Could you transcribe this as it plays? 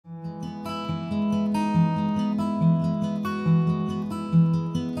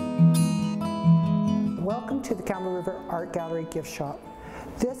Welcome to the Campbell River Art Gallery gift shop.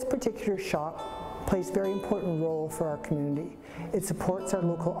 This particular shop plays a very important role for our community. It supports our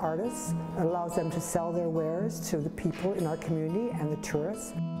local artists, it allows them to sell their wares to the people in our community and the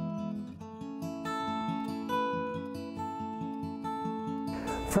tourists.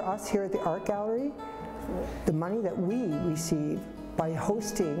 For us here at the Art Gallery, the money that we receive by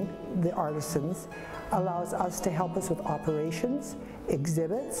hosting the artisans allows us to help us with operations,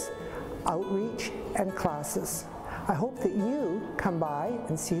 exhibits, outreach, and classes. I hope that you come by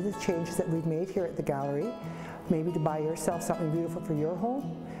and see the changes that we've made here at the gallery, maybe to buy yourself something beautiful for your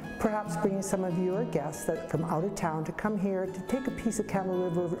home, perhaps bringing some of your guests from out of town to come here to take a piece of Campbell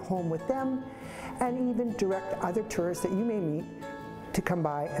River home with them, and even direct other tourists that you may meet to come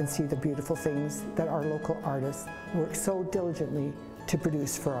by and see the beautiful things that our local artists work so diligently to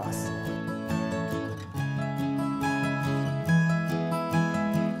produce for us.